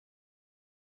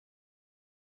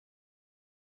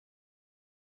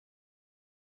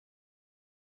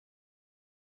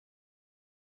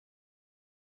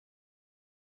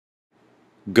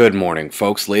Good morning,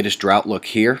 folks. Latest drought look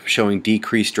here, showing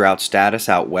decreased drought status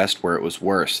out west where it was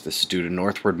worse. This is due to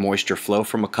northward moisture flow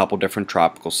from a couple different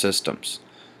tropical systems.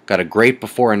 Got a great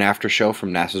before and after show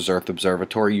from NASA's Earth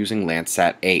Observatory using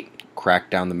LandSat8.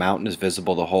 Crack down the mountain is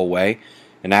visible the whole way,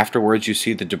 and afterwards you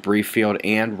see the debris field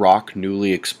and rock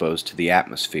newly exposed to the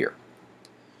atmosphere.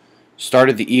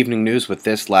 Started the evening news with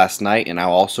this last night, and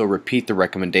I'll also repeat the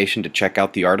recommendation to check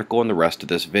out the article in the rest of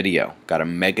this video. Got a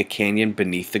mega canyon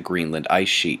beneath the Greenland ice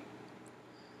sheet.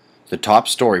 The top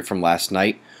story from last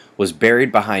night was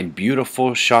buried behind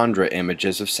beautiful Chandra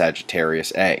images of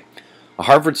Sagittarius A. A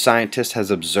Harvard scientist has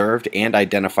observed and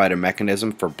identified a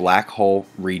mechanism for black hole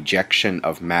rejection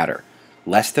of matter.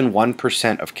 Less than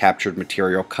 1% of captured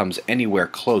material comes anywhere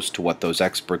close to what those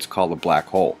experts call a black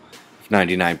hole.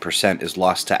 99% is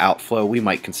lost to outflow, we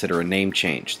might consider a name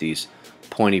change. These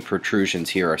pointy protrusions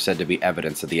here are said to be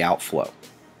evidence of the outflow.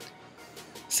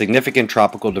 Significant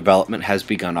tropical development has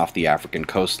begun off the African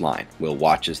coastline. We'll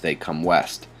watch as they come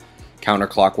west.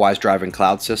 Counterclockwise driving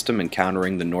cloud system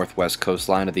encountering the northwest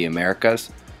coastline of the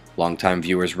Americas. Longtime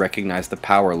viewers recognize the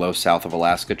power low south of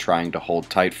Alaska trying to hold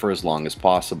tight for as long as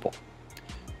possible.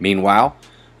 Meanwhile,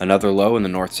 another low in the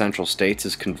north-central states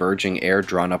is converging air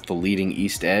drawn up the leading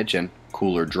east edge and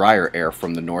cooler, drier air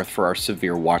from the north for our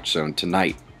severe watch zone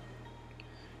tonight.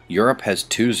 Europe has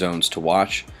two zones to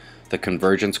watch, the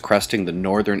convergence cresting the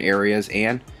northern areas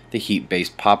and the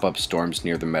heat-based pop-up storms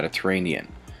near the Mediterranean.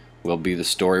 Will be the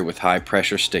story with high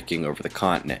pressure sticking over the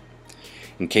continent.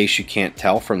 In case you can't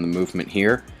tell from the movement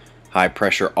here, high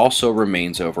pressure also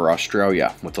remains over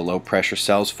Australia, with the low pressure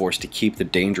cells forced to keep the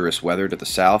dangerous weather to the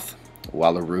south.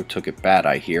 Wallaroo took it bad,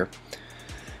 I hear.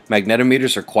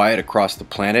 Magnetometers are quiet across the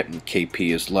planet and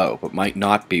KP is low, but might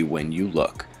not be when you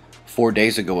look. 4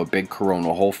 days ago, a big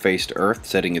coronal hole faced Earth,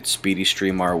 setting its speedy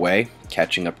stream our way,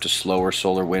 catching up to slower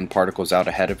solar wind particles out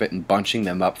ahead of it and bunching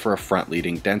them up for a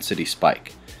front-leading density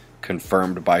spike.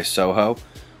 Confirmed by SOHO,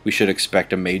 we should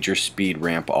expect a major speed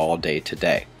ramp all day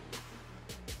today.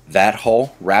 That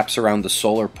hole wraps around the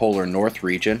solar polar north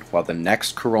region, while the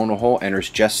next coronal hole enters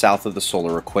just south of the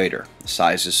solar equator. The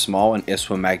size is small and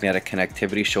ISWA magnetic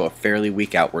connectivity show a fairly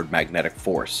weak outward magnetic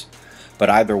force. But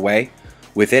either way,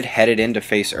 with it headed in to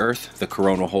face Earth, the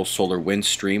coronal hole solar wind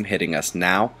stream hitting us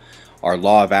now, our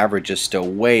law of averages still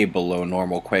way below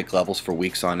normal quake levels for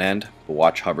weeks on end. The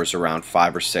watch hovers around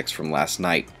 5 or 6 from last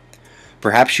night.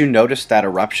 Perhaps you noticed that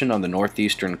eruption on the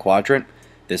northeastern quadrant.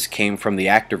 This came from the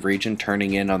active region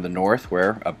turning in on the north,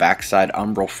 where a backside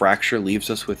umbral fracture leaves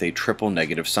us with a triple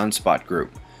negative sunspot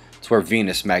group. It's where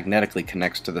Venus magnetically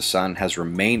connects to the Sun, has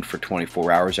remained for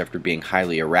 24 hours after being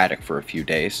highly erratic for a few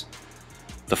days.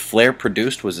 The flare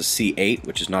produced was a C8,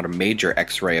 which is not a major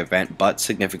X-ray event, but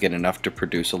significant enough to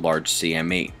produce a large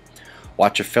CME.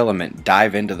 Watch a filament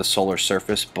dive into the solar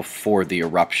surface before the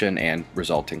eruption and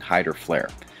resulting Hyder flare.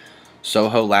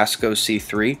 SOHO LASCO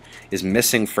C3 is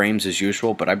missing frames as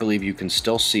usual, but I believe you can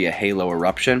still see a halo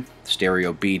eruption.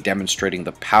 Stereo B demonstrating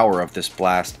the power of this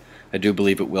blast. I do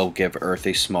believe it will give Earth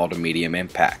a small to medium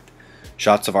impact.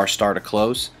 Shots of our star to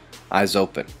close. Eyes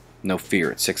open. No fear,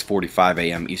 it's 6:45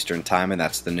 a.m. Eastern Time, and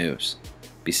that's the news.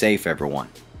 Be safe, everyone.